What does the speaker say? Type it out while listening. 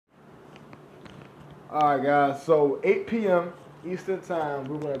All right, guys. So 8 p.m. Eastern Time,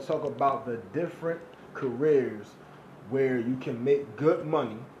 we're going to talk about the different careers where you can make good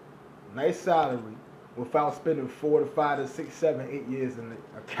money, nice salary, without spending 4 to 5 to 6, 7, 8 years in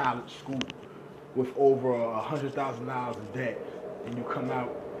a college school with over $100,000 in debt, and you come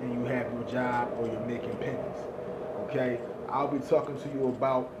out and you have your job or you're making pennies. Okay, I'll be talking to you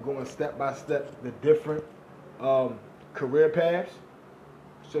about going step by step the different um, career paths,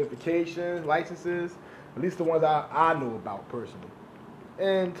 certifications, licenses, at least the ones I know about personally.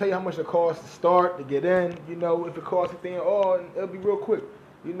 And tell you how much it costs to start, to get in. You know, if it costs anything, oh, it'll be real quick.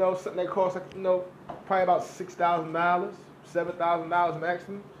 You know, something that costs, like, probably about $6,000, $7,000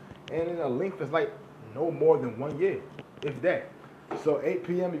 maximum. And in a length is like no more than 1 year, if that. So 8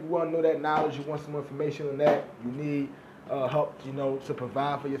 p.m., if you want to know that knowledge, you want some information on that, you need help, to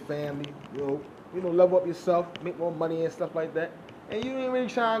provide for your family, level up yourself, make more money and stuff like that. And you ain't really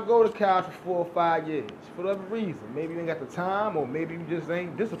trying to go to college for 4 or 5 years for whatever reason. Maybe you ain't got the time, or maybe you just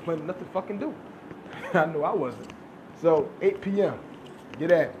ain't disciplined enough to fucking do. I know I wasn't. So 8 p.m.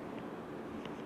 Get at me.